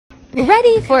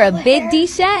Ready for a big D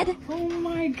shed? Oh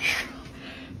my god.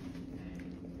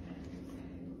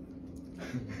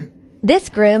 This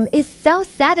groom is so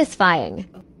satisfying.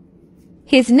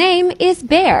 His name is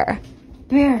Bear.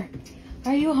 Bear,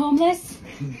 are you homeless?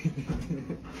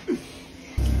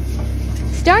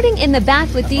 Starting in the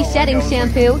bath with de-shedding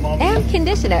shampoo and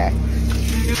conditioner.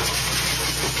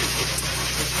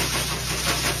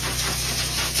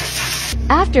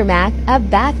 Aftermath of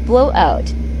bath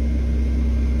blowout.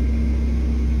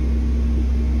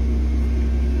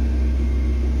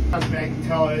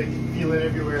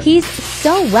 He's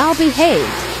so well behaved.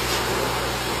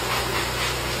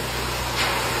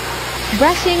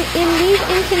 Brushing in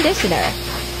leave-in conditioner.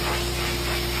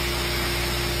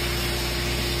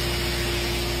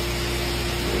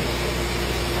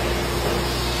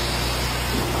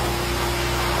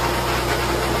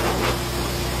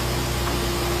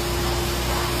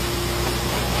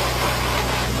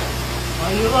 Oh,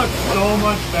 you look so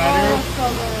much better.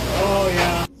 Oh,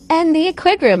 yeah. And the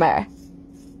equigroomer.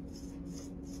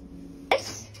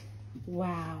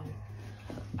 Wow.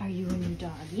 Are you a new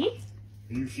doggy?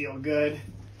 You feel good.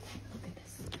 Look at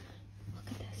this. Look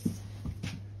at this.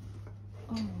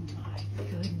 Oh my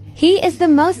goodness. He is the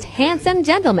most handsome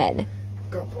gentleman.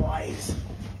 Good boys.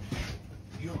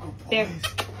 You're good boys. There.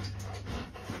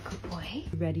 Good boy.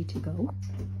 Ready to go?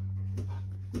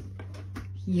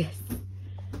 Yes.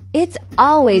 It's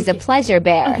always a pleasure,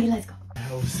 Bear. Okay, let's go.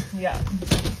 Yeah.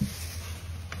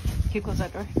 Here goes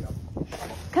that door.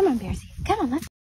 Come on, Bearsy. Come on, let's